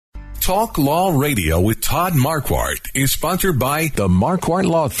Talk Law Radio with Todd Marquardt is sponsored by the Marquardt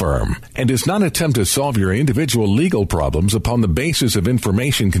Law Firm and does not attempt to solve your individual legal problems upon the basis of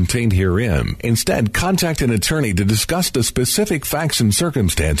information contained herein. Instead, contact an attorney to discuss the specific facts and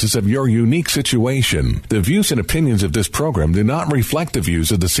circumstances of your unique situation. The views and opinions of this program do not reflect the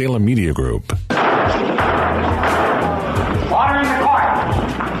views of the Salem Media Group. Order in the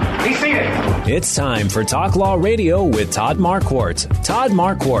court. Be seated. It's time for Talk Law Radio with Todd Marquardt. Todd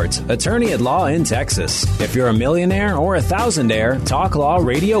Marquardt, attorney at law in Texas. If you're a millionaire or a thousandaire, Talk Law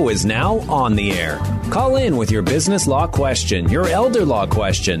Radio is now on the air. Call in with your business law question, your elder law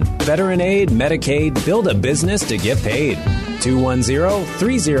question, veteran aid, Medicaid, build a business to get paid.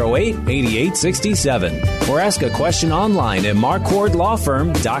 210-308-8867. Or ask a question online at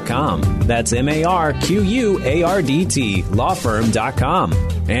marquardtlawfirm.com. That's MARQUARDT lawfirm.com.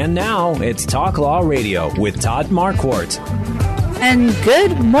 And now it's Talk Law Radio with Todd Marquardt. And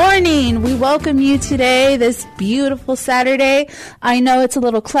good morning. We welcome you today, this beautiful Saturday. I know it's a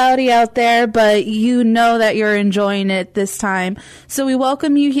little cloudy out there, but you know that you're enjoying it this time. So we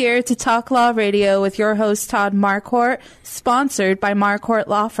welcome you here to Talk Law Radio with your host, Todd Marquardt, sponsored by Marquardt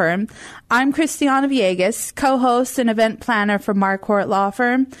Law Firm. I'm Christiana Villegas, co-host and event planner for Marquardt Law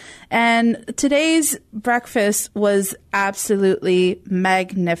Firm. And today's breakfast was absolutely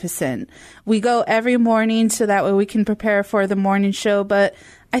magnificent. We go every morning so that way we can prepare for the morning show, but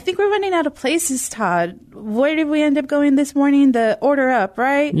I think we're running out of places, Todd. Where did we end up going this morning? The Order Up,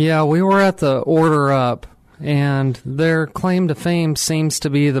 right? Yeah, we were at the Order Up, and their claim to fame seems to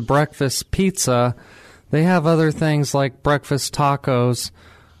be the breakfast pizza. They have other things like breakfast tacos,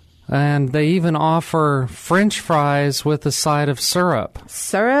 and they even offer French fries with a side of syrup.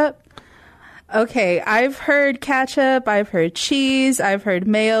 Syrup? Okay, I've heard ketchup, I've heard cheese, I've heard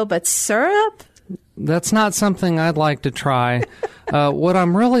mayo, but syrup? That's not something I'd like to try. What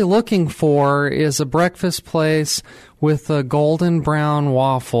I'm really looking for is a breakfast place with a golden brown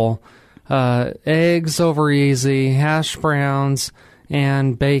waffle, eggs over easy, hash browns,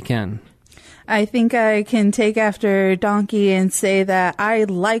 and bacon. I think I can take after Donkey and say that I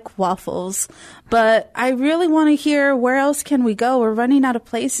like waffles, but I really want to hear where else can we go. We're running out of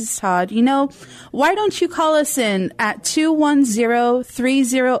places, Todd. You know, why don't you call us in at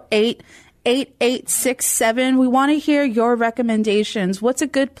 210-308-8867. We want to hear your recommendations. What's a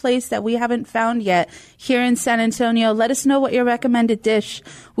good place that we haven't found yet here in San Antonio? Let us know what your recommended dish.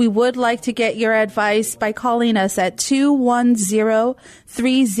 We would like to get your advice by calling us at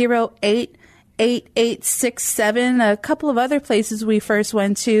 210-308-8867. A couple of other places we first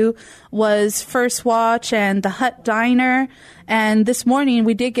went to was First Watch and the Hut Diner. And this morning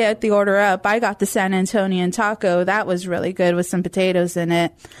we did get the Order Up. I got the San Antonian taco. That was really good with some potatoes in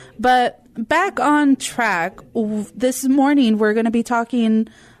it. But back on track, this morning we're going to be talking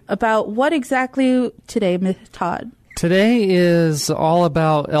about what exactly today, Todd? Today is all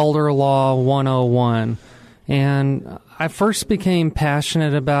about Elder Law 101. And I first became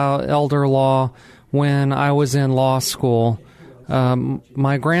passionate about elder law when I was in law school.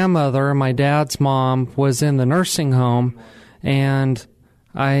 My grandmother, my dad's mom, was in the nursing home, and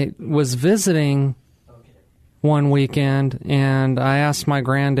I was visiting one weekend, and I asked my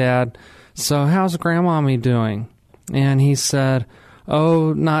granddad, "So how's Grandmommy doing?" And he said,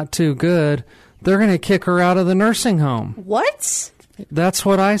 "Oh, not too good. They're going to kick her out of the nursing home." What? That's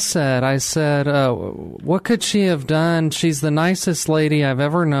what I said. I said, what could she have done? She's the nicest lady I've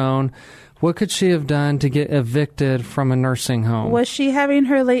ever known. What could she have done to get evicted from a nursing home? Was she having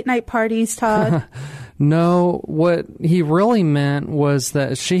her late night parties, Todd? No, what he really meant was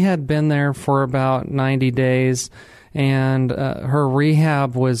that she had been there for about 90 days and her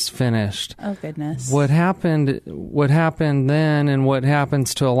rehab was finished. Oh, goodness. What happened then, and what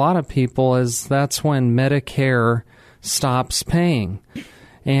happens to a lot of people, is that's when Medicare stops paying.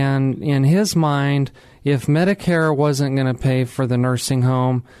 And in his mind, if Medicare wasn't going to pay for the nursing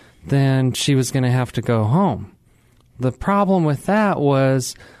home, then she was going to have to go home. The problem with that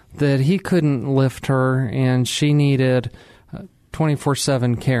was that he couldn't lift her, and she needed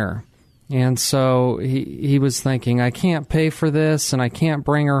 24/7 care. And so he was thinking, I can't pay for this, and I can't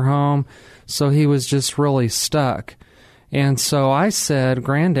bring her home. So he was just really stuck. And so I said,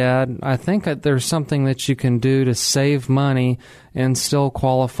 Granddad, I think that there's something that you can do to save money and still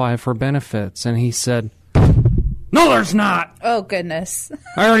qualify for benefits. And he said, no, there's not. Oh, goodness.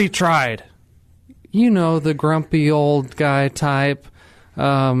 I already tried. You know, the grumpy old guy type.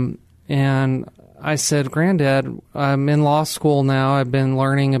 And I said, Granddad, I'm in law school now. I've been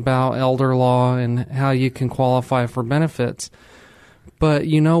learning about elder law and how you can qualify for benefits. But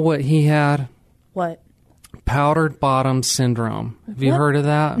you know what he had? What? powdered bottom syndrome. Have you heard of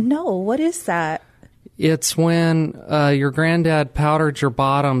that? No, what is that? It's when your granddad powdered your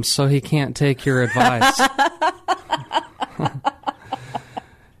bottom so he can't take your advice.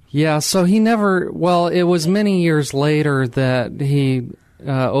 Yeah, so he never, well, it was many years later that he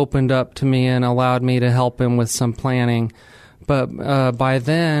opened up to me and allowed me to help him with some planning. But by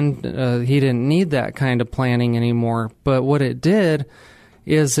then, he didn't need that kind of planning anymore. But what it did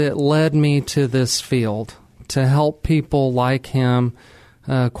is it led me to this field to help people like him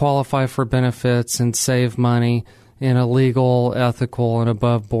qualify for benefits and save money in a legal, ethical, and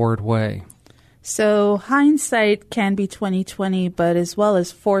above-board way. So hindsight can be 20/20, but as well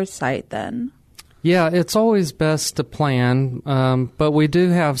as foresight then. Yeah, it's always best to plan, but we do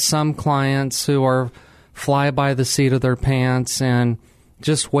have some clients who are fly by the seat of their pants and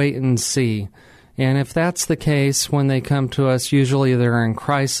just wait and see. And if that's the case, when they come to us, usually they're in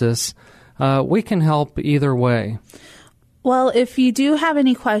crisis, we can help either way. Well, if you do have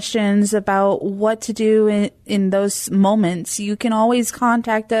any questions about what to do in those moments, you can always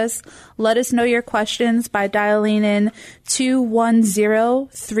contact us. Let us know your questions by dialing in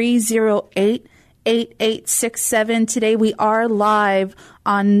 210-308-8867. Today we are live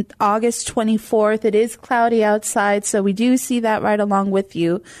on August 24th. It is cloudy outside, so we do see that right along with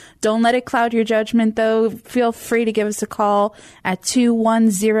you. Don't let it cloud your judgment, though. Feel free to give us a call at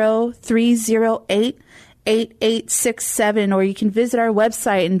 210-308-8867, or you can visit our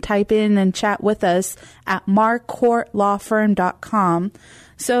website and type in and chat with us at marquartlawfirm.com.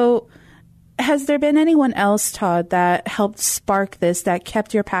 So has there been anyone else, Todd, that helped spark this, that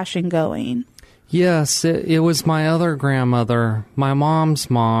kept your passion going? Yes, it was my other grandmother, my mom's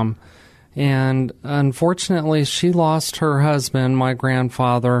mom, and unfortunately she lost her husband, my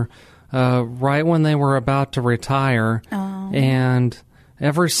grandfather, right when they were about to retire. Oh. And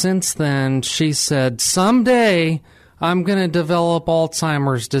ever since then, she said, someday I'm going to develop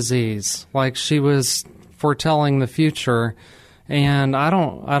Alzheimer's disease, like she was foretelling the future. And I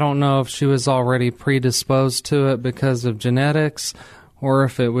don't know if she was already predisposed to it because of genetics or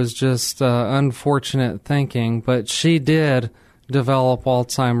if it was just unfortunate thinking, but she did develop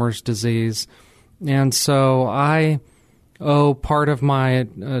Alzheimer's disease. And so I owe part of my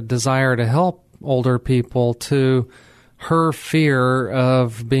desire to help older people to her fear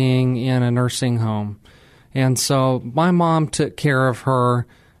of being in a nursing home. And so my mom took care of her,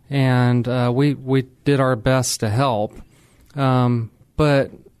 and we did our best to help. But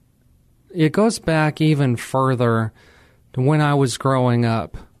it goes back even further to when I was growing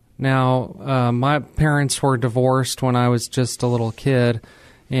up. Now, my parents were divorced when I was just a little kid,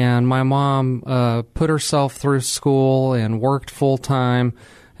 and my mom put herself through school and worked full-time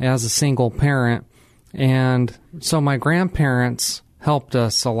as a single parent. And so my grandparents helped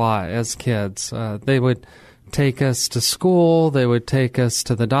us a lot as kids. They would take us to school, they would take us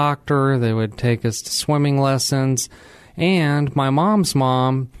to the doctor, they would take us to swimming lessons. And my mom's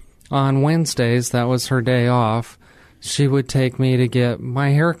mom, on Wednesdays, that was her day off, she would take me to get my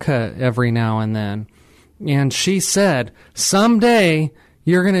hair cut every now and then. And she said, someday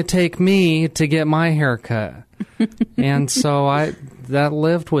you're going to take me to get my hair cut. And so that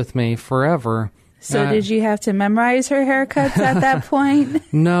lived with me forever. So did you have to memorize her haircuts at that point?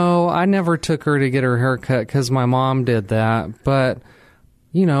 No, I never took her to get her hair cut because my mom did that. But,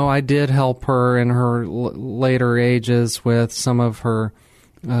 you know, I did help her in her later ages with some of her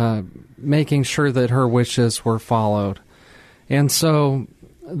making sure that her wishes were followed. And so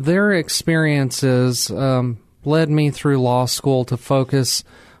their experiences led me through law school to focus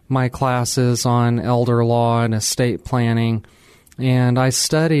my classes on elder law and estate planning. And I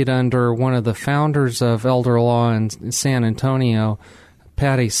studied under one of the founders of elder law in San Antonio,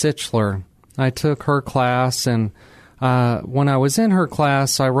 Patty Sichler. I took her class, and when I was in her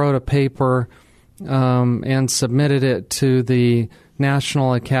class, I wrote a paper and submitted it to the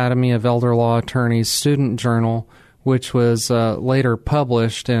National Academy of Elder Law Attorneys Student Journal, which was later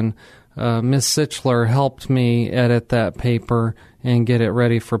published, and Ms. Sichler helped me edit that paper and get it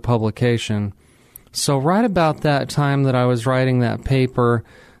ready for publication. So right about that time that I was writing that paper,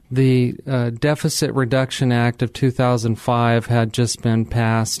 the Deficit Reduction Act of 2005 had just been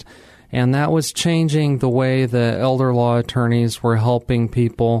passed, and that was changing the way the elder law attorneys were helping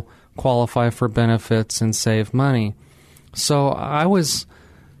people qualify for benefits and save money. So I was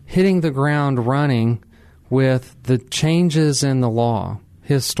hitting the ground running with the changes in the law,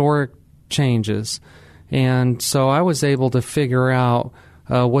 historic changes. And so I was able to figure out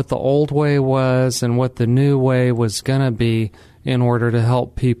what the old way was and what the new way was going to be in order to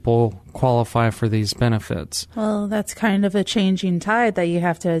help people qualify for these benefits. Well, that's kind of a changing tide that you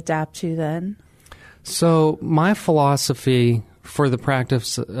have to adapt to then. So my philosophy for the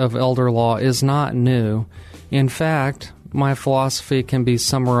practice of elder law is not new. In fact, my philosophy can be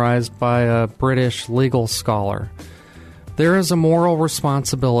summarized by a British legal scholar. There is a moral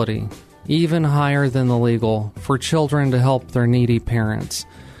responsibility, even higher than the legal, for children to help their needy parents.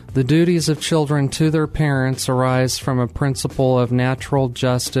 The duties of children to their parents arise from a principle of natural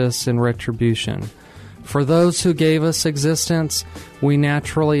justice and retribution. For those who gave us existence, we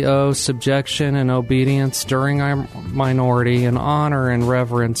naturally owe subjection and obedience during our minority and honor and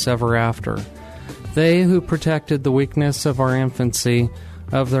reverence ever after. They who protected the weakness of our infancy,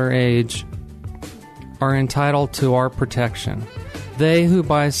 of their age, are entitled to our protection. They who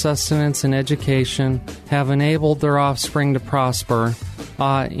by sustenance and education have enabled their offspring to prosper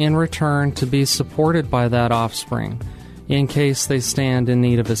ought in return to be supported by that offspring in case they stand in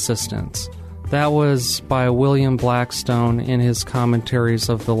need of assistance. That was by William Blackstone in his Commentaries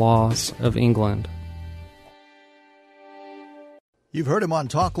of the Laws of England. You've heard him on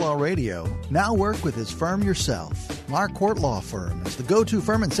Talk Law Radio. Now work with his firm yourself. Marquardt Law Firm is the go-to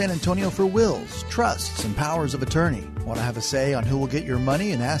firm in San Antonio for wills, trusts, and powers of attorney. Want to have a say on who will get your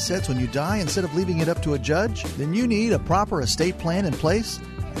money and assets when you die instead of leaving it up to a judge? Then you need a proper estate plan in place,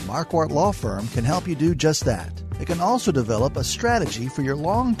 and Marquardt Law Firm can help you do just that. It can also develop a strategy for your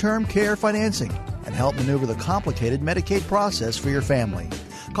long-term care financing and help maneuver the complicated Medicaid process for your family.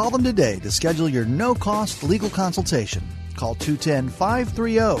 Call them today to schedule your no-cost legal consultation. Call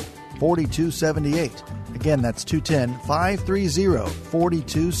 210-530-4278. Again, that's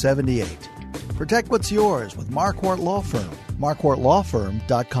 210-530-4278. Protect what's yours with Marquardt Law Firm.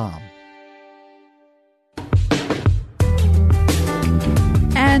 MarquardtLawFirm.com.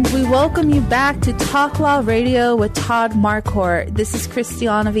 And we welcome you back to Talk Law Radio with Todd Marquardt. This is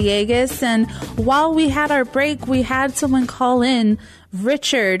Christiana Villegas, and while we had our break, we had someone call in.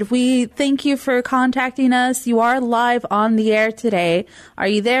 Richard, we thank you for contacting us. You are live on the air today. Are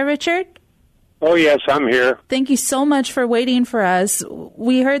you there, Richard? Oh, yes, I'm here. Thank you so much for waiting for us.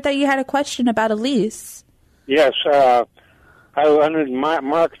 We heard that you had a question about a lease. Yes, I wanted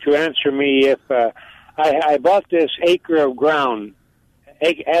Mark to answer me if I bought this acre of ground.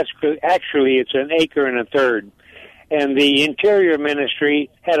 Actually, it's an acre and a third. And the Interior Ministry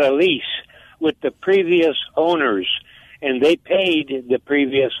had a lease with the previous owners. And they paid the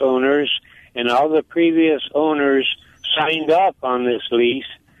previous owners, and all the previous owners signed off on this lease.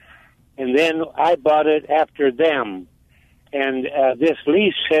 And then I bought it after them. And this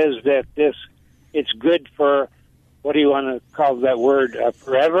lease says that it's good for, what do you want to call that word,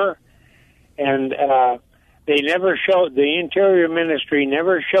 forever? And they never showed, the Interior Ministry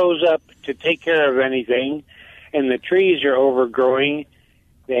never shows up to take care of anything, and the trees are overgrowing.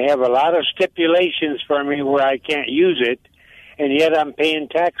 They have a lot of stipulations for me where I can't use it, and yet I'm paying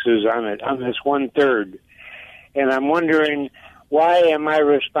taxes on it, on this 1/3. And I'm wondering, why am I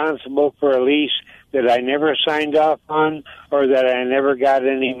responsible for a lease that I never signed off on or that I never got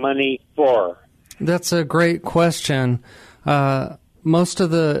any money for? That's a great question. Most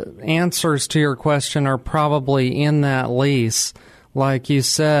of the answers to your question are probably in that lease. Like you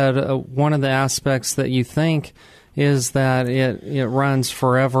said, one of the aspects that you think is that it runs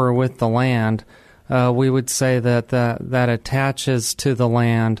forever with the land. We would say that attaches to the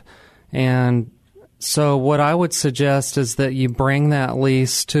land. And so what I would suggest is that you bring that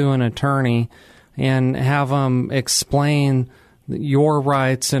lease to an attorney and have them explain your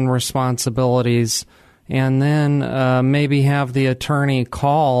rights and responsibilities, and then maybe have the attorney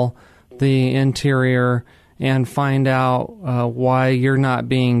call the Interior and find out why you're not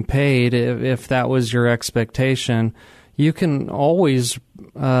being paid if that was your expectation. You can always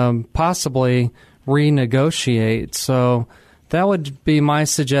possibly renegotiate. So that would be my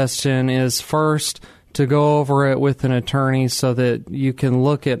suggestion, is first to go over it with an attorney so that you can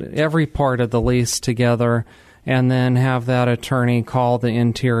look at every part of the lease together, and then have that attorney call the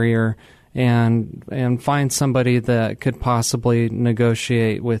Interior and find somebody that could possibly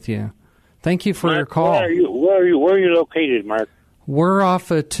negotiate with you. Thank you for Mark, your call. Where are you located, Mark? We're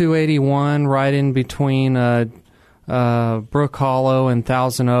off of 281, right in between Brook Hollow and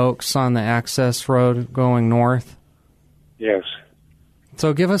Thousand Oaks on the access road going north. Yes.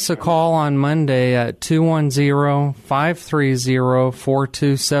 So give us a call on Monday at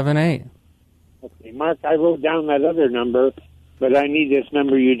 210-530-4278. Okay, Mark, I wrote down that other number, but I need this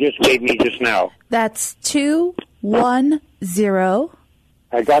number you just gave me just now. That's 210.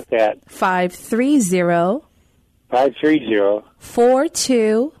 I got that. 530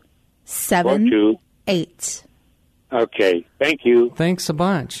 4278. Okay, thank you. Thanks a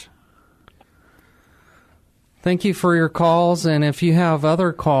bunch. Thank you for your calls, and if you have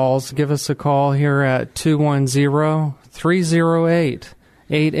other calls, give us a call here at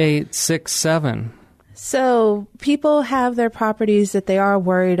 210-308-8867. So people have their properties that they are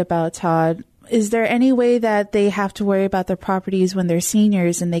worried about, Todd. Is there any way that they have to worry about their properties when they're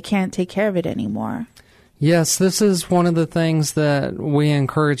seniors and they can't take care of it anymore? Yes, this is one of the things that we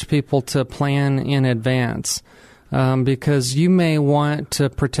encourage people to plan in advance. Because you may want to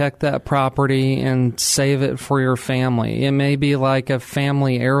protect that property and save it for your family. It may be like a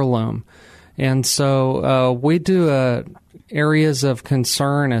family heirloom. And so we do a areas of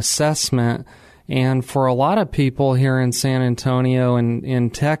concern assessment, and for a lot of people here in San Antonio and in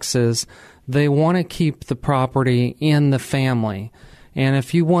Texas, they want to keep the property in the family. And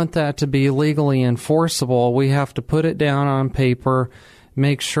if you want that to be legally enforceable, we have to put it down on paper,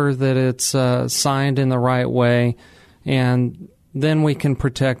 make sure that it's signed in the right way, and then we can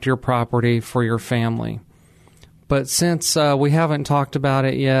protect your property for your family. But since we haven't talked about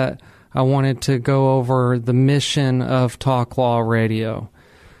it yet, I wanted to go over the mission of Talk Law Radio.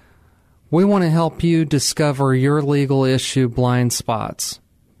 We want to help you discover your legal issue blind spots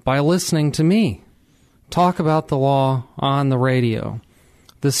by listening to me talk about the law on the radio.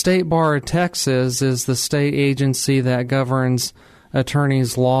 The State Bar of Texas is the state agency that governs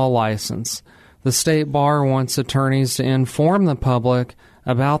attorneys' law license. The State Bar wants attorneys to inform the public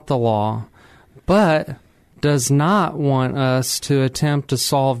about the law, but does not want us to attempt to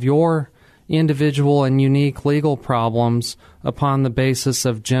solve your individual and unique legal problems upon the basis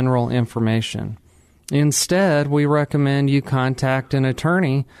of general information. Instead, we recommend you contact an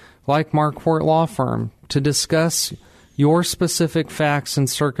attorney like Marquardt Law Firm to discuss your specific facts and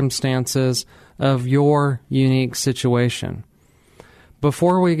circumstances of your unique situation.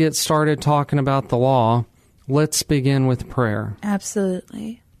 Before we get started talking about the law, let's begin with prayer.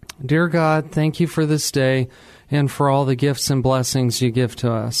 Absolutely. Dear God, thank you for this day and for all the gifts and blessings you give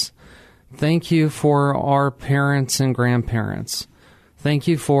to us. Thank you for our parents and grandparents. Thank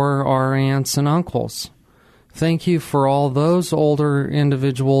you for our aunts and uncles. Thank you for all those older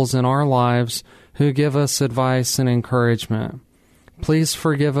individuals in our lives who give us advice and encouragement. Please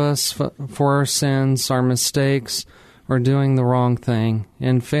forgive us for our sins, our mistakes, or doing the wrong thing,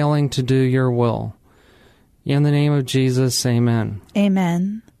 and failing to do your will. In the name of Jesus, amen.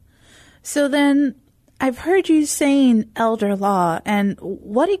 Amen. So then, I've heard you saying elder law, and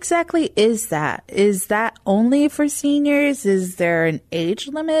what exactly is that? Is that only for seniors? Is there an age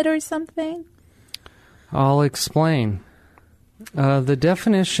limit or something? I'll explain. The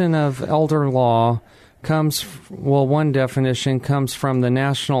definition of elder law one definition comes from the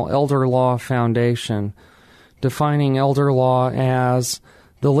National Elder Law Foundation, defining elder law as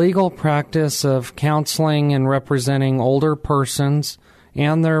the legal practice of counseling and representing older persons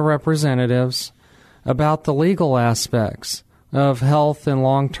and their representatives about the legal aspects of health and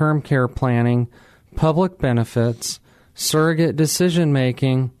long-term care planning, public benefits, surrogate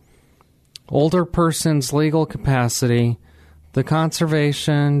decision-making, older persons' legal capacity, the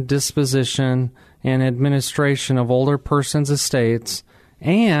conservation, disposition, and administration of older persons' estates,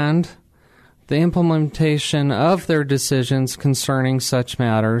 and the implementation of their decisions concerning such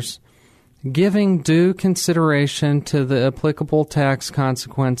matters, giving due consideration to the applicable tax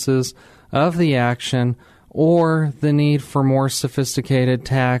consequences of the action or the need for more sophisticated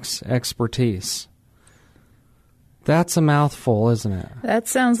tax expertise. That's a mouthful, isn't it? That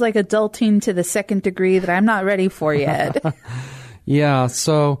sounds like adulting to the second degree that I'm not ready for yet. Yeah,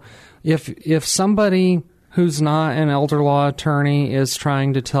 so if somebody who's not an elder law attorney is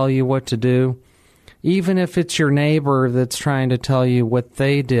trying to tell you what to do, even if it's your neighbor that's trying to tell you what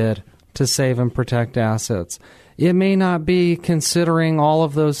they did to save and protect assets, it may not be considering all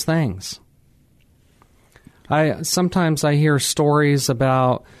of those things. Sometimes I hear stories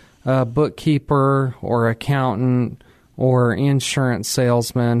about a bookkeeper or accountant or insurance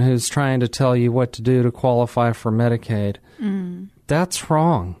salesman who's trying to tell you what to do to qualify for Medicaid. That's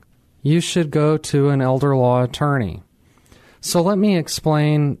wrong. You should go to an elder law attorney. So let me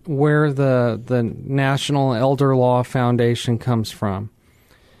explain where the National Elder Law Foundation comes from.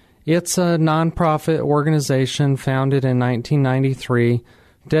 It's a nonprofit organization founded in 1993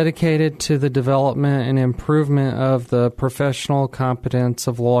 dedicated to the development and improvement of the professional competence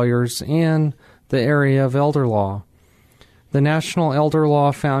of lawyers in the area of elder law. The National Elder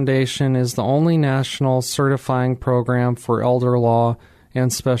Law Foundation is the only national certifying program for elder law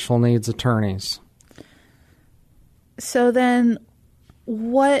and special needs attorneys. So then,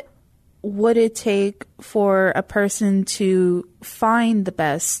 what would it take for a person to find the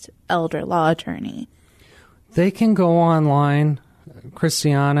best elder law attorney? They can go online,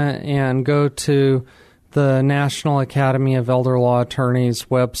 Christiana, and go to the National Academy of Elder Law Attorneys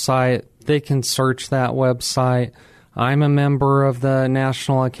website. They can search that website. I'm a member of the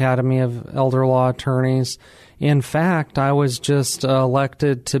National Academy of Elder Law Attorneys. In fact, I was just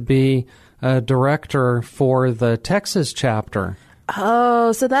elected to be a director for the Texas chapter.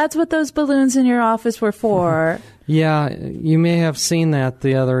 Oh, so that's what those balloons in your office were for. Yeah, you may have seen that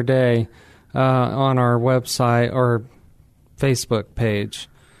the other day on our website or Facebook page.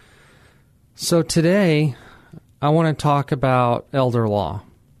 So today, I want to talk about elder law.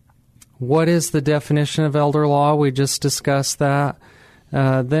 What is the definition of elder law? We just discussed that.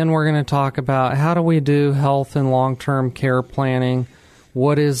 Then we're going to talk about how do we do health and long-term care planning,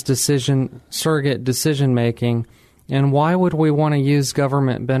 what is surrogate decision making, and why would we want to use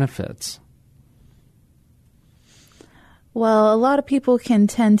government benefits? Well, a lot of people can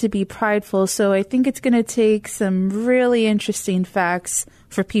tend to be prideful, so I think it's going to take some really interesting facts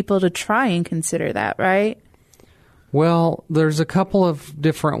for people to try and consider that, right? Well, there's a couple of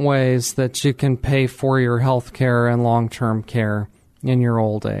different ways that you can pay for your health care and long-term care in your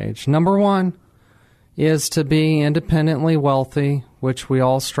old age. Number one is to be independently wealthy, which we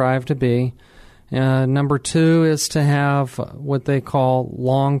all strive to be. Number two is to have what they call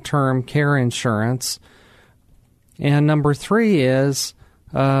long-term care insurance. And number three is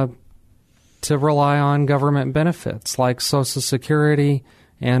to rely on government benefits like Social Security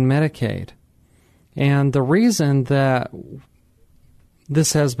and Medicaid. And the reason that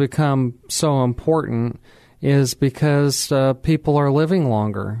this has become so important is because people are living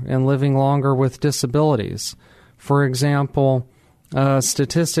longer and living longer with disabilities. For example,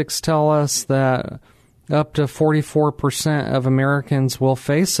 statistics tell us that up to 44% of Americans will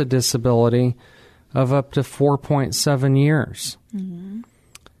face a disability of up to 4.7 years.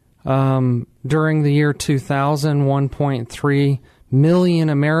 Mm-hmm. During the year 2000, 1.3 million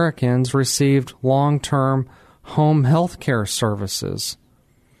Americans received long-term home health care services.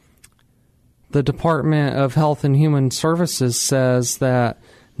 The Department of Health and Human Services says that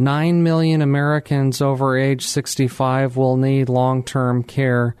 9 million Americans over age 65 will need long-term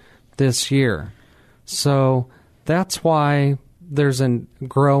care this year. So that's why there's a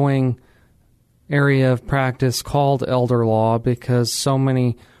growing area of practice called elder law, because so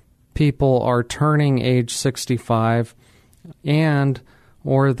many people are turning age 65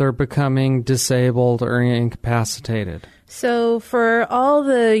 or they're becoming disabled or incapacitated. So for all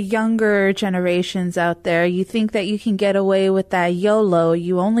the younger generations out there, you think that you can get away with that YOLO,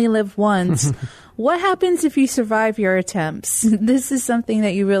 you only live once. What happens if you survive your attempts? This is something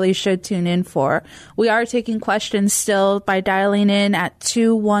that you really should tune in for. We are taking questions still by dialing in at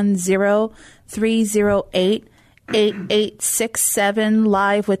 210-308-8867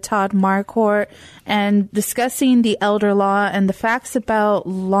 live with Todd Marquardt and discussing the elder law and the facts about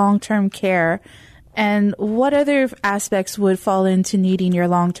long-term care and what other aspects would fall into needing your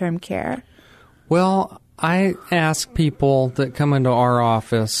long-term care. Well, I ask people that come into our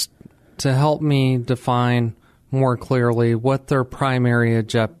office to help me define more clearly what their primary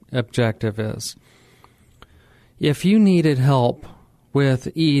objective is. If you needed help with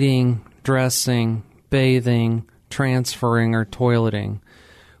eating, dressing, bathing, transferring, or toileting,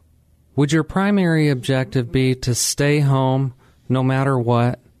 would your primary objective be to stay home no matter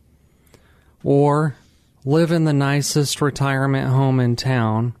what, or live in the nicest retirement home in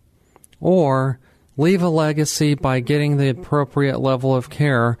town, or leave a legacy by getting the appropriate level of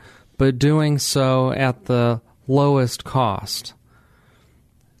care, but doing so at the lowest cost?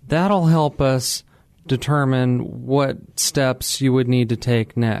 That'll help us determine what steps you would need to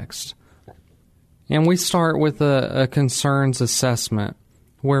take next. And we start with a concerns assessment,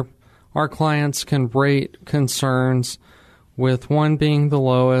 where our clients can rate concerns with 1 being the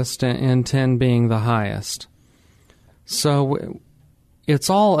lowest and 10 being the highest. So it's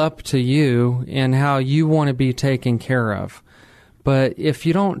all up to you and how you want to be taken care of. But if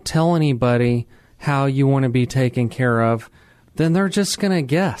you don't tell anybody how you want to be taken care of, then they're just going to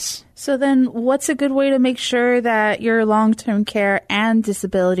guess. So then what's a good way to make sure that your long-term care and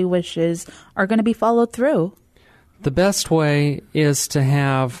disability wishes are going to be followed through? The best way is to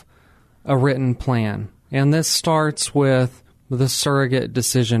have a written plan. And this starts with the surrogate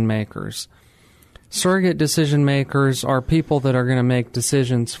decision makers. Surrogate decision makers are people that are going to make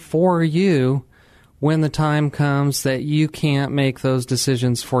decisions for you when the time comes that you can't make those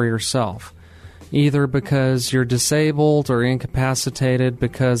decisions for yourself, either because you're disabled or incapacitated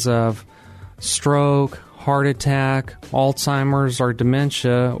because of stroke, heart attack, Alzheimer's, or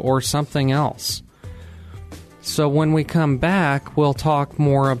dementia, or something else. So when we come back, we'll talk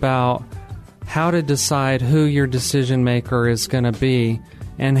more about how to decide who your decision maker is going to be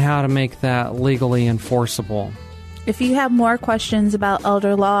and how to make that legally enforceable. If you have more questions about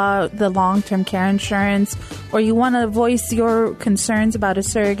elder law, the long-term care insurance, or you want to voice your concerns about a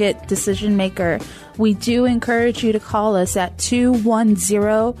surrogate decision maker, we do encourage you to call us at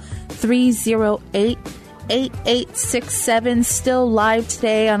 210-308-8867, still live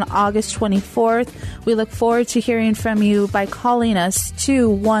today on August 24th. We look forward to hearing from you by calling us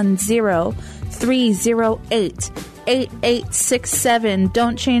 210-308-8867.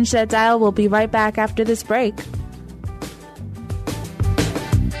 Don't change that dial. We'll be right back after this break.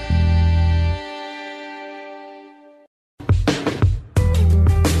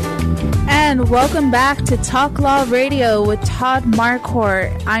 And welcome back to Talk Law Radio with Todd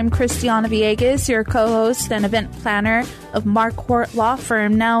Marquardt. I'm Christiana Villegas, your co-host and event planner of Marquardt Law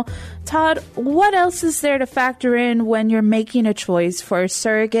Firm. Now, Todd, what else is there to factor in when you're making a choice for a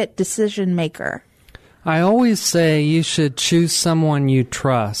surrogate decision maker? I always say you should choose someone you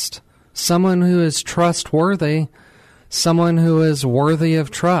trust, someone who is trustworthy, someone who is worthy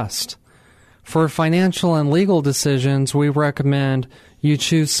of trust. For financial and legal decisions, we recommend you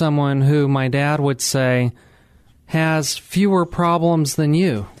choose someone who, my dad would say, has fewer problems than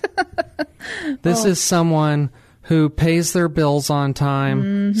you. This is someone who pays their bills on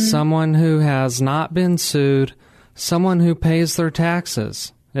time, someone who has not been sued, someone who pays their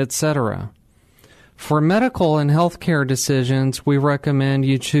taxes, etc. For medical and healthcare decisions, we recommend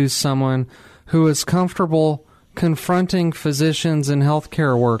you choose someone who is comfortable confronting physicians and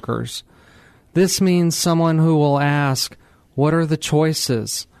healthcare workers. This means someone who will ask, what are the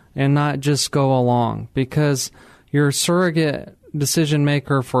choices, and not just go along, because your surrogate decision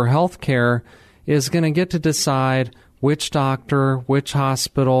maker for healthcare is going to get to decide which doctor, which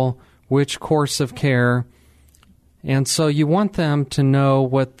hospital, which course of care, and so you want them to know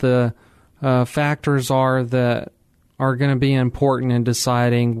what the factors are that are going to be important in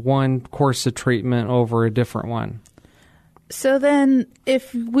deciding one course of treatment over a different one. So then,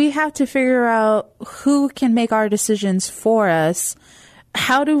 if we have to figure out who can make our decisions for us,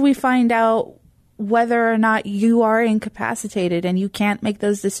 how do we find out whether or not you are incapacitated and you can't make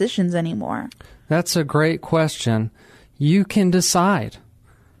those decisions anymore? That's a great question. You can decide.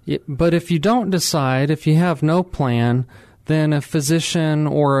 But if you don't decide, if you have no plan, then a physician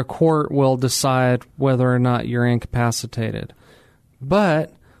or a court will decide whether or not you're incapacitated.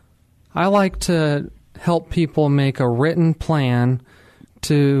 But I like to help people make a written plan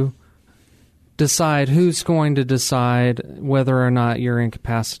to decide who's going to decide whether or not you're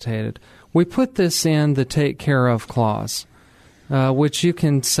incapacitated. We put this in the Take Care Of clause, which you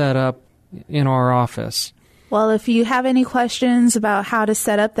can set up in our office. Well, if you have any questions about how to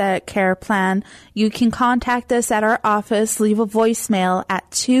set up that care plan, you can contact us at our office. Leave a voicemail at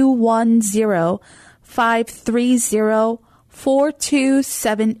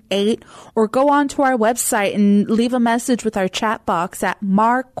 210-530-4278, or go on to our website and leave a message with our chat box at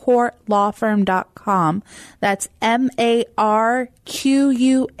marquardtlawfirm.com. That's MARQUARD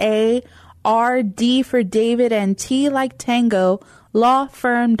for David and T like Tango,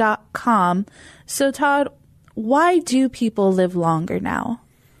 lawfirm.com. So, Todd, why do people live longer now?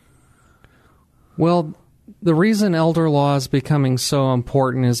 Well, the reason elder law is becoming so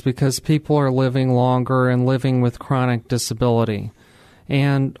important is because people are living longer and living with chronic disability.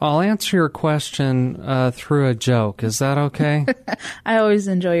 And I'll answer your question through a joke. Is that okay? I always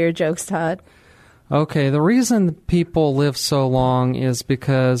enjoy your jokes, Todd. Okay, the reason people live so long is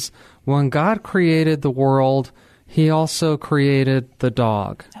because when God created the world, He also created the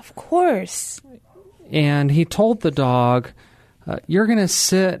dog. Of course. And He told the dog, you're going to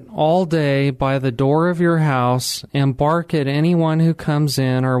sit all day by the door of your house and bark at anyone who comes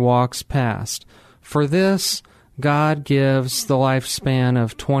in or walks past. For this, God gives the lifespan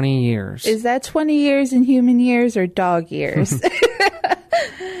of 20 years. Is that 20 years in human years or dog years?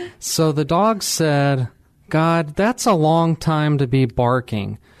 So the dog said, God, that's a long time to be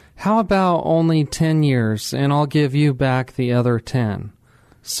barking. How about only 10 years, and I'll give you back the other 10?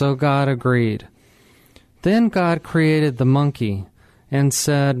 So God agreed. Then God created the monkey and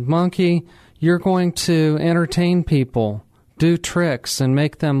said, Monkey, you're going to entertain people, do tricks, and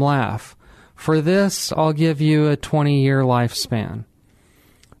make them laugh. For this, I'll give you a 20-year lifespan.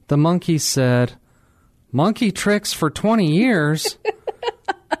 The monkey said, Monkey tricks for 20 years?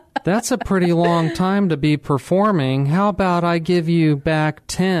 That's a pretty long time to be performing. How about I give you back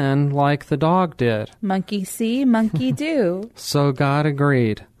 10 like the dog did? Monkey see, monkey do. So God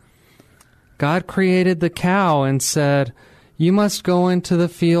agreed. God created the cow and said, You must go into the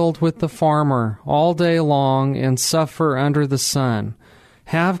field with the farmer all day long and suffer under the sun.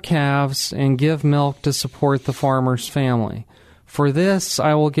 Have calves and give milk to support the farmer's family. For this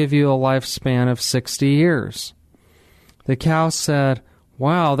I will give you a lifespan of 60 years. The cow said,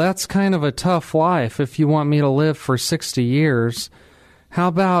 wow, that's kind of a tough life if you want me to live for 60 years. How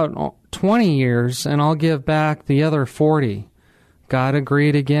about 20 years and I'll give back the other 40? God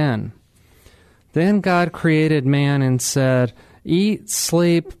agreed again. Then God created man and said, eat,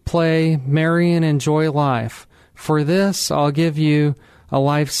 sleep, play, marry, and enjoy life. For this I'll give you a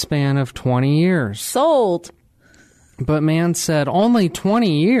lifespan of 20 years. Sold. But man said, only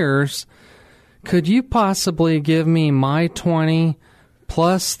 20 years? Could you possibly give me my 20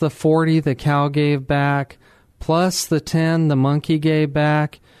 plus the 40 the cow gave back, plus the 10 the monkey gave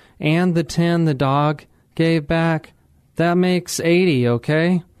back, and the 10 the dog gave back? That makes 80,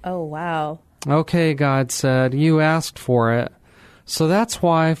 okay? Oh, wow. Okay, God said, you asked for it. So that's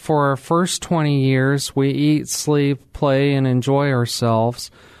why for our first 20 years we eat, sleep, play, and enjoy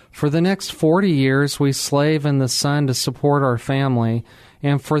ourselves. For the next 40 years we slave in the sun to support our family.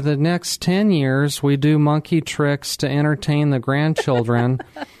 And for the next 10 years we do monkey tricks to entertain the grandchildren.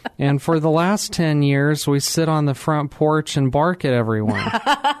 And for the last 10 years we sit on the front porch and bark at everyone.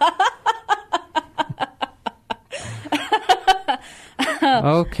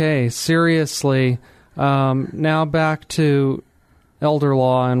 Okay, seriously. Now back to elder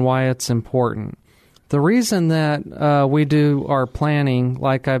law and why it's important. The reason that we do our planning,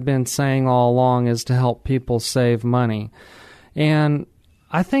 like I've been saying all along, is to help people save money. And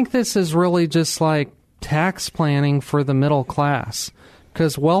I think this is really just like tax planning for the middle class,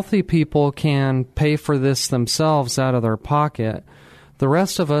 because wealthy people can pay for this themselves out of their pocket. The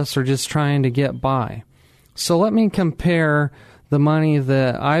rest of us are just trying to get by. So let me compare the money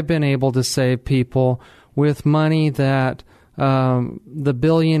that I've been able to save people with money that the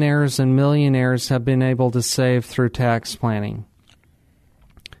billionaires and millionaires have been able to save through tax planning.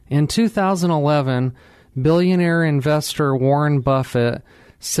 In 2011, billionaire investor Warren Buffett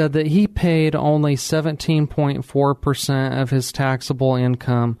said that he paid only 17.4% of his taxable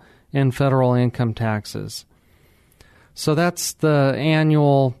income in federal income taxes. So that's the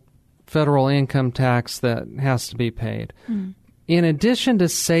annual federal income tax that has to be paid. In addition to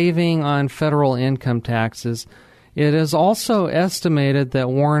saving on federal income taxes, it is also estimated that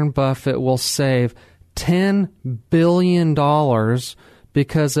Warren Buffett will save $10 billion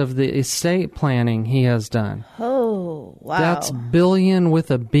because of the estate planning he has done. Oh, wow. That's billion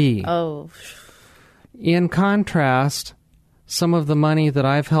with a B. Oh. In contrast, some of the money that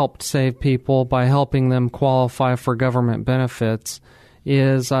I've helped save people by helping them qualify for government benefits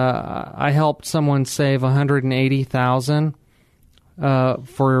is I helped someone save $180,000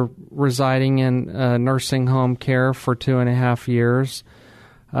 for residing in nursing home care for 2.5 years.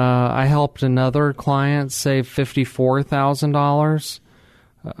 I helped another client save $54,000.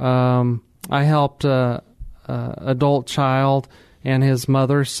 I helped an adult child and his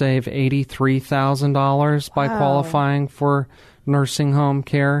mother save $83,000 by qualifying for nursing home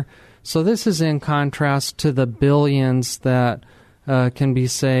care. So this is in contrast to the billions that can be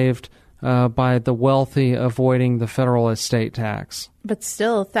saved by the wealthy avoiding the federal estate tax. But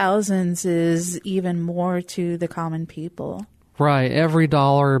still, thousands is even more to the common people. Right. Every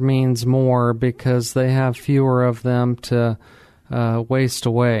dollar means more because they have fewer of them to waste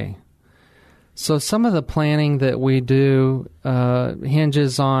away. So some of the planning that we do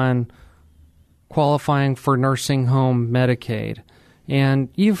hinges on qualifying for nursing home Medicaid. And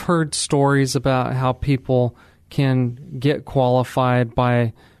you've heard stories about how people can get qualified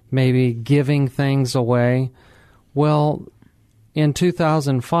by maybe giving things away. Well, in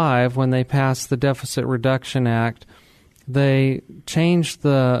 2005, when they passed the Deficit Reduction Act, they changed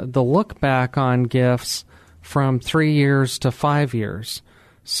the look back on gifts from 3 years to 5 years.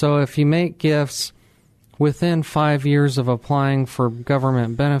 So if you make gifts within 5 years of applying for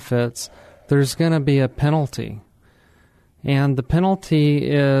government benefits, there's going to be a penalty. And the penalty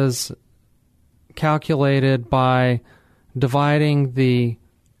is calculated by dividing the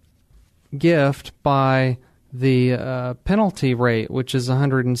gift by the penalty rate, which is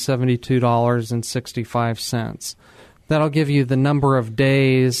 $172.65. That'll give you the number of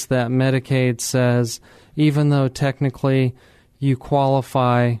days that Medicaid says, even though technically you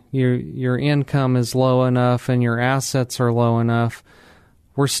qualify, your income is low enough and your assets are low enough,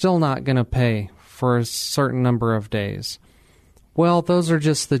 we're still not going to pay for a certain number of days. Well, those are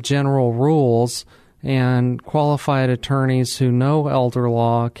just the general rules, and qualified attorneys who know elder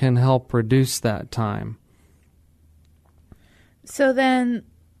law can help reduce that time. So then,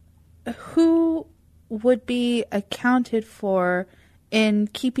 who would be accounted for in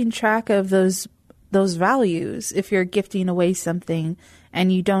keeping track of those values? If you're gifting away something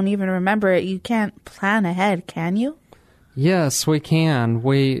and you don't even remember it, you can't plan ahead, can you? Yes, we can.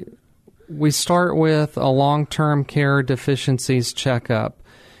 We start with a long-term care deficiencies checkup.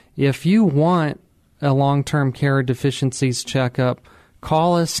 If you want a long-term care deficiencies checkup,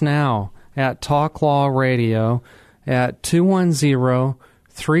 call us now at Talk Law Radio at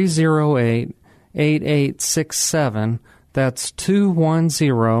 210-308-8867. That's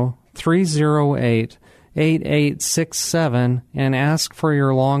 210-308-8867, and ask for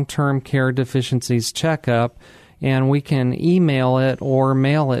your long-term care deficiencies checkup, and we can email it or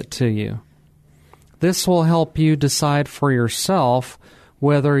mail it to you. This will help you decide for yourself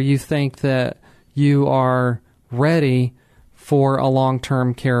whether you think that you are ready for a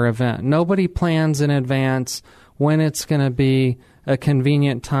long-term care event. Nobody plans in advance when it's going to be a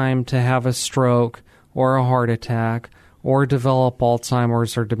convenient time to have a stroke or a heart attack or develop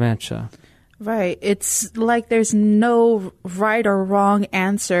Alzheimer's or dementia. Right. It's like there's no right or wrong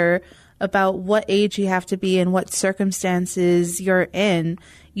answer about what age you have to be and what circumstances you're in.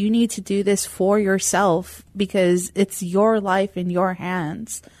 You need to do this for yourself because it's your life in your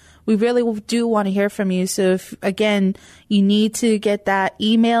hands. We really do want to hear from you. So if, again, you need to get that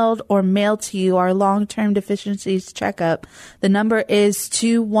emailed or mailed to you, our long-term deficiencies checkup, the number is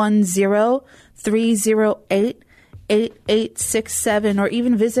 210-308-8867, or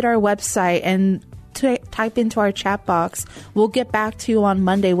even visit our website and type into our chat box. We'll get back to you on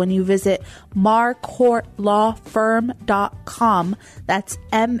Monday when you visit marquartlawfirm.com. That's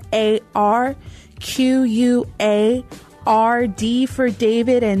MARQUARD for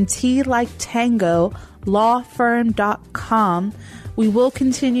David and T like Tango, lawfirm.com. We will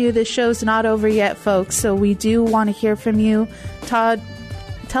continue. The show's not over yet, folks, so we do want to hear from you. Todd,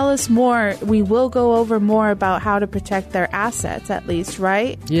 tell us more. We will go over more about how to protect their assets, at least,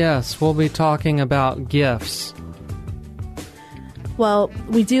 right? Yes, we'll be talking about gifts. Well,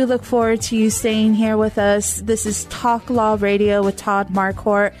 we do look forward to you staying here with us. This is Talk Law Radio with Todd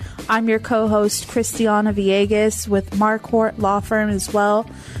Marquardt. I'm your co-host, Christiana Villegas, with Marquardt Law Firm as well.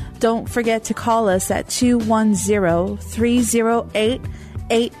 Don't forget to call us at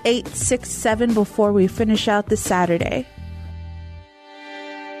 210-308-8867 before we finish out this Saturday.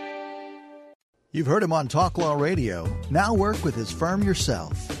 You've heard him on Talk Law Radio. Now work with his firm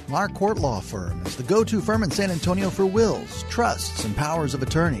yourself. Marquardt Law Firm is the go-to firm in San Antonio for wills, trusts, and powers of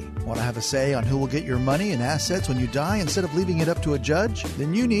attorney. Want to have a say on who will get your money and assets when you die instead of leaving it up to a judge?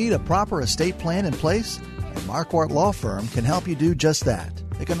 Then you need a proper estate plan in place, and Marquardt Law Firm can help you do just that.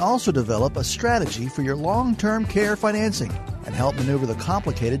 They can also develop a strategy for your long-term care financing and help maneuver the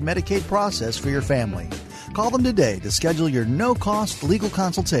complicated Medicaid process for your family. Call them today to schedule your no-cost legal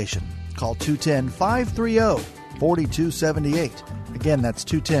consultation. Call 210-530-4278. Again, that's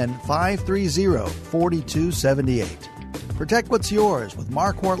 210-530-4278. Protect what's yours with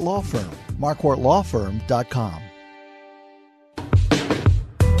Marquardt Law Firm. MarquardtLawFirm.com.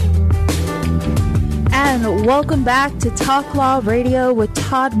 And welcome back to Talk Law Radio with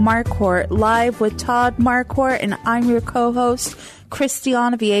Todd Marquardt, live with Todd Marquardt, and I'm your co-host,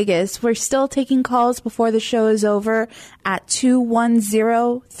 Christiana Villegas. We're still taking calls before the show is over at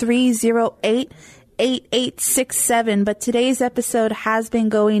 210-308-8867. But today's episode has been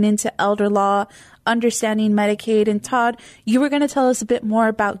going into elder law, understanding Medicaid. And Todd, you were going to tell us a bit more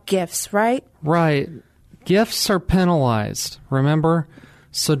about gifts, right? Right. Gifts are penalized, remember?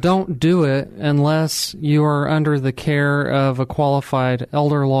 So don't do it unless you are under the care of a qualified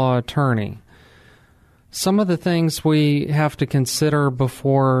elder law attorney. Some of the things we have to consider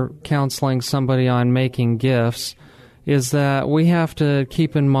before counseling somebody on making gifts is that we have to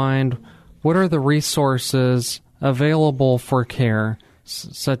keep in mind what are the resources available for care,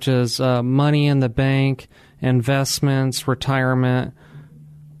 such as money in the bank, investments, retirement,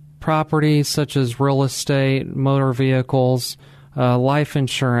 property such as real estate, motor vehicles, life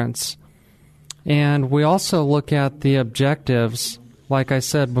insurance. And we also look at the objectives. Like I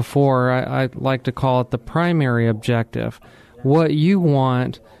said before, I like to call it the primary objective, what you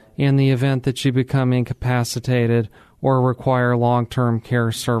want in the event that you become incapacitated or require long-term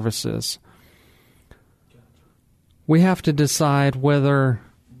care services. We have to decide whether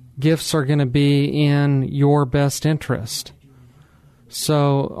gifts are going to be in your best interest.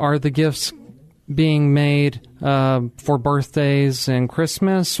 So are the gifts being made for birthdays and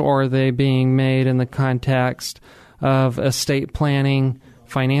Christmas, or are they being made in the context of estate planning,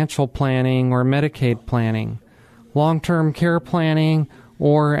 financial planning, or Medicaid planning, long-term care planning,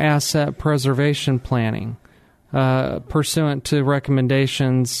 or asset preservation planning, pursuant to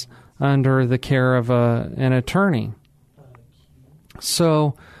recommendations under the care of an attorney?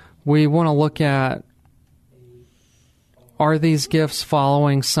 So we want to look at, are these gifts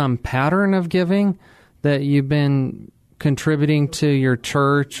following some pattern of giving that you've been contributing to your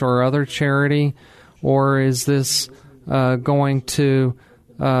church or other charity, or is this going to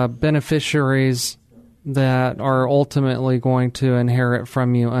beneficiaries that are ultimately going to inherit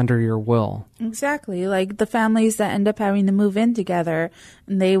from you under your will? Exactly. Like the families that end up having to move in together,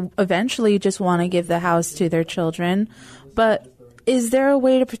 and they eventually just want to give the house to their children. But is there a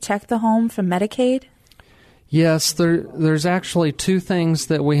way to protect the home from Medicaid? Yes, there's actually two things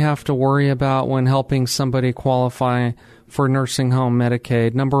that we have to worry about when helping somebody qualify for nursing home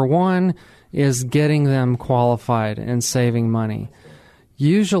Medicaid. Number one is getting them qualified and saving money.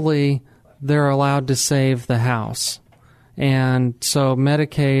 Usually, they're allowed to save the house. And so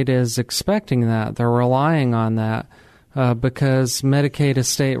Medicaid is expecting that. They're relying on that because Medicaid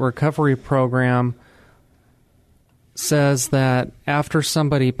Estate Recovery Program says that after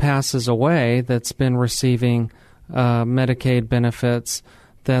somebody passes away that's been receiving Medicaid benefits,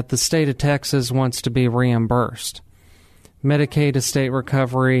 that the state of Texas wants to be reimbursed. Medicaid Estate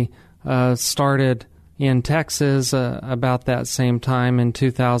Recovery started in Texas about that same time in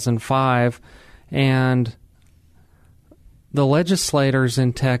 2005, and the legislators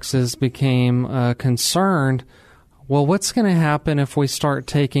in Texas became concerned, well, what's going to happen if we start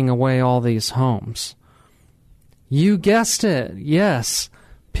taking away all these homes? You guessed it, yes.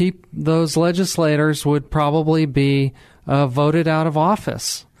 Those legislators would probably be voted out of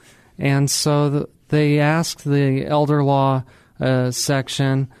office. And so they asked the elder law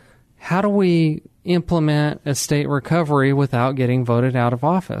section, how do we implement estate recovery without getting voted out of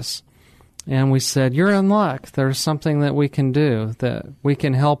office? And we said, you're in luck. There's something that we can do, that we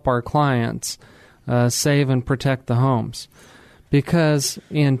can help our clients save and protect the homes. Because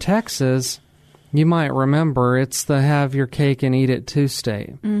in Texas, you might remember, it's the have your cake and eat it too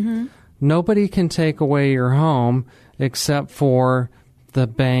state. Mm-hmm. Nobody can take away your home except for the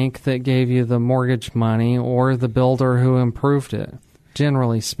bank that gave you the mortgage money or the builder who improved it,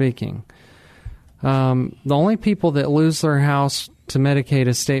 generally speaking. The only people that lose their house to Medicaid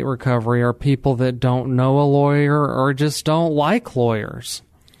estate recovery are people that don't know a lawyer or just don't like lawyers.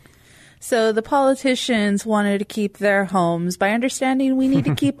 So the politicians wanted to keep their homes by understanding we need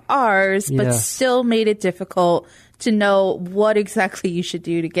to keep ours, but Yes. still made it difficult to know what exactly you should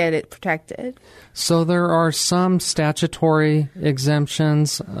do to get it protected. So there are some statutory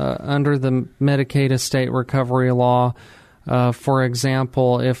exemptions under the Medicaid estate recovery law. For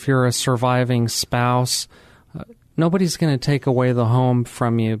example, if you're a surviving spouse, nobody's going to take away the home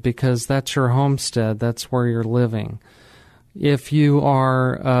from you because that's your homestead. That's where you're living. If you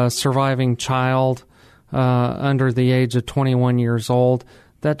are a surviving child under the age of 21 years old,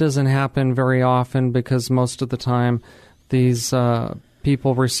 that doesn't happen very often because most of the time these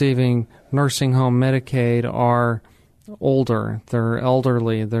people receiving nursing home Medicaid are older. They're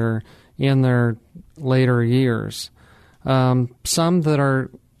elderly. They're in their later years. Some that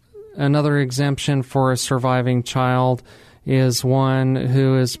are another exemption for a surviving child is one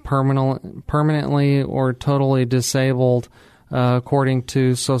who is permanently or totally disabled according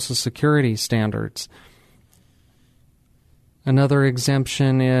to Social Security standards. Another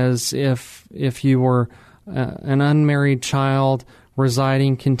exemption is if you were an unmarried child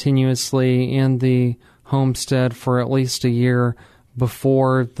residing continuously in the homestead for at least a year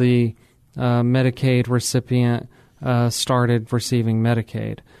before the Medicaid recipient started receiving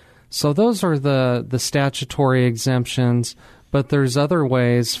Medicaid. So those are the statutory exemptions, but there's other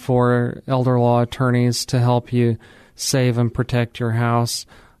ways for elder law attorneys to help you save and protect your house.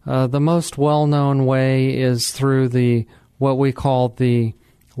 The most well-known way is through what we call the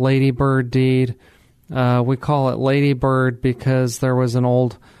Lady Bird deed. We call it Lady Bird because there was an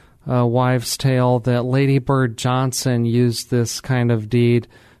old wives' tale that Lady Bird Johnson used this kind of deed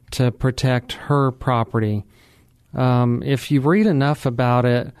to protect her property. If you read enough about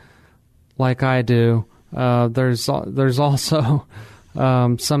it, like I do, there's also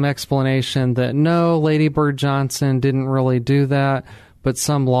some explanation that no, Lady Bird Johnson didn't really do that, but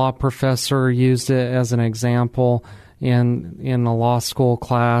some law professor used it as an example in a law school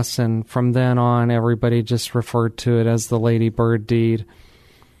class, and from then on, everybody just referred to it as the Lady Bird deed.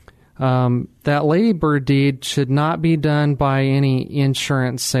 That Lady Bird deed should not be done by any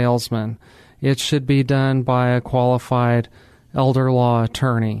insurance salesman. It should be done by a qualified elder law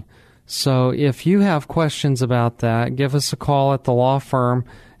attorney. So if you have questions about that, give us a call at the law firm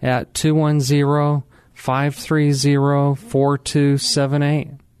at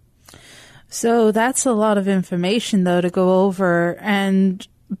 210-530-4278. So that's a lot of information, though, to go over, and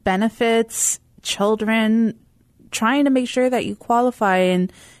benefits, children, trying to make sure that you qualify,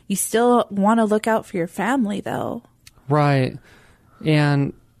 and you still want to look out for your family, though. Right.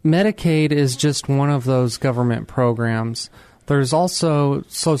 And Medicaid is just one of those government programs. There's also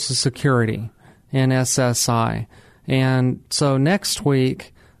Social Security and SSI. And so next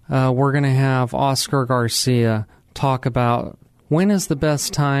week, we're going to have Oscar Garcia talk about when is the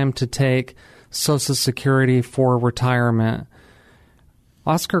best time to take Social Security for retirement.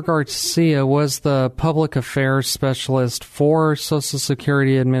 Oscar Garcia was the public affairs specialist for Social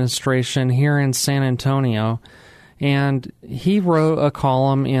Security Administration here in San Antonio, and he wrote a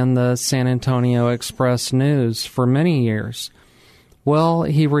column in the San Antonio Express News for many years. Well,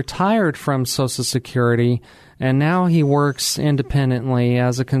 he retired from Social Security, and now he works independently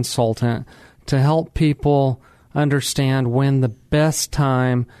as a consultant to help people understand when the best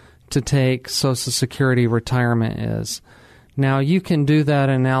time to take Social Security retirement is. Now, you can do that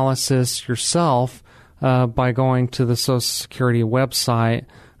analysis yourself by going to the Social Security website,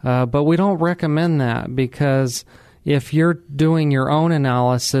 but we don't recommend that because if you're doing your own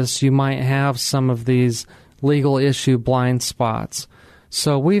analysis, you might have some of these legal issue blind spots.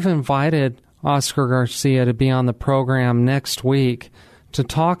 So we've invited Oscar Garcia to be on the program next week to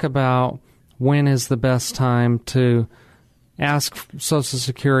talk about when is the best time to ask Social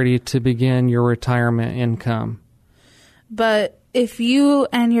Security to begin your retirement income. But if you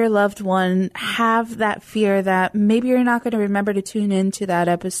and your loved one have that fear that maybe you're not going to remember to tune into that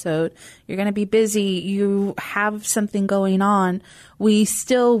episode, you're going to be busy, you have something going on, we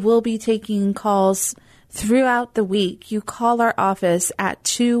still will be taking calls throughout the week. You call our office at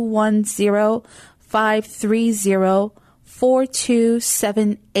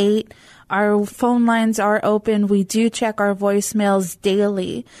 210-530-4278. Our phone lines are open. We do check our voicemails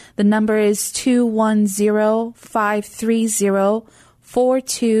daily. The number is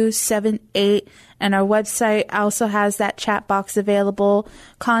 210-530-4278. And our website also has that chat box available.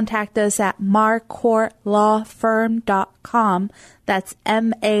 Contact us at marquartlawfirm.com. That's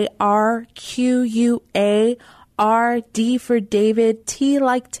MARQUARD for David, T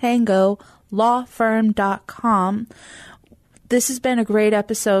like Tango, lawfirm.com. This has been a great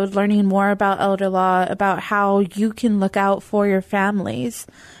episode, learning more about elder law, about how you can look out for your families.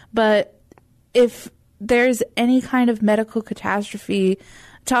 But if there's any kind of medical catastrophe,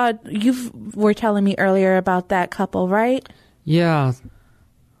 Todd, you were telling me earlier about that couple, right? Yeah.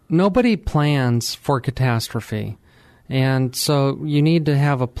 Nobody plans for catastrophe. And so you need to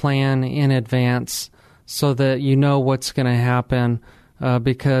have a plan in advance so that you know what's going to happen,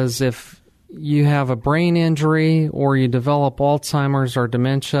 because if you have a brain injury or you develop Alzheimer's or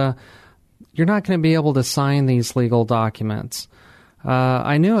dementia, you're not going to be able to sign these legal documents.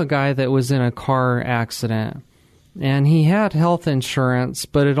 I knew a guy that was in a car accident, and he had health insurance,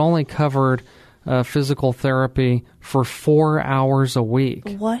 but it only covered physical therapy for 4 hours a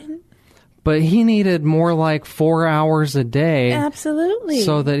week. What? But he needed more like 4 hours a day. Absolutely.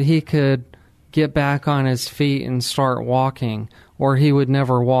 So that he could get back on his feet and start walking, or he would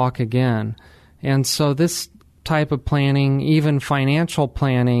never walk again. And so this type of planning, even financial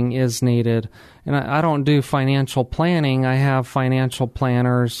planning, is needed. And I don't do financial planning. I have financial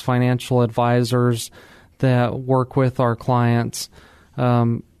planners, financial advisors that work with our clients.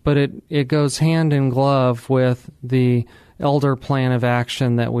 But it goes hand in glove with the Elder Plan of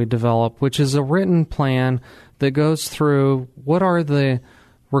Action that we develop, which is a written plan that goes through what are the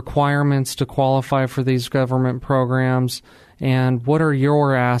requirements to qualify for these government programs, and what are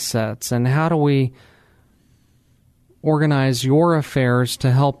your assets, and how do we organize your affairs to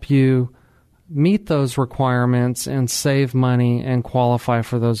help you meet those requirements and save money and qualify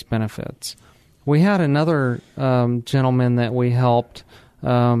for those benefits. We had another gentleman that we helped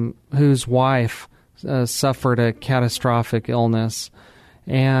whose wife suffered a catastrophic illness,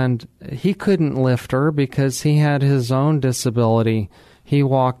 and he couldn't lift her because he had his own disability. He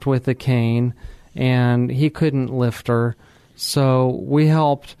walked with a cane, and he couldn't lift her. So we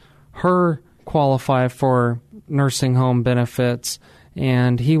helped her qualify for nursing home benefits,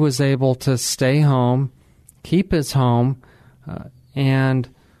 and he was able to stay home, keep his home, and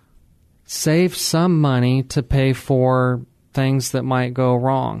save some money to pay for things that might go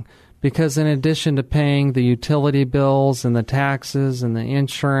wrong. Because in addition to paying the utility bills and the taxes and the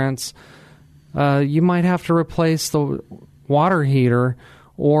insurance, you might have to replace the water heater,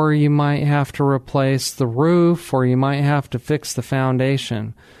 or you might have to replace the roof, or you might have to fix the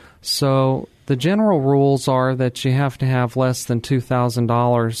foundation. So the general rules are that you have to have less than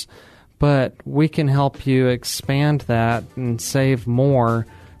 $2,000, but we can help you expand that and save more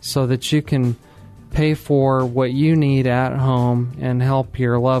so that you can pay for what you need at home and help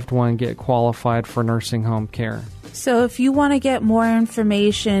your loved one get qualified for nursing home care. So if you want to get more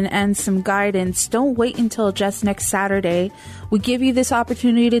information and some guidance, don't wait until just next Saturday. We give you this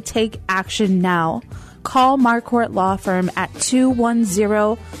opportunity to take action now. Call Marquardt Law Firm at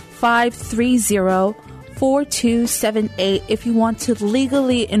 210-530-4278 if you want a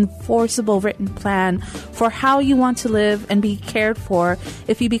legally enforceable written plan for how you want to live and be cared for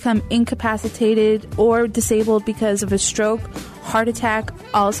if you become incapacitated or disabled because of a stroke, heart attack,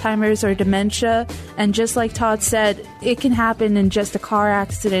 Alzheimer's, or dementia. And just like Todd said, it can happen in just a car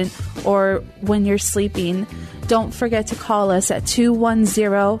accident or when you're sleeping. Don't forget to call us at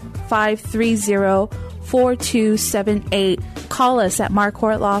 210-530-4278. Call us at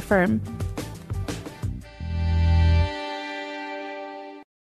Marquardt Law Firm.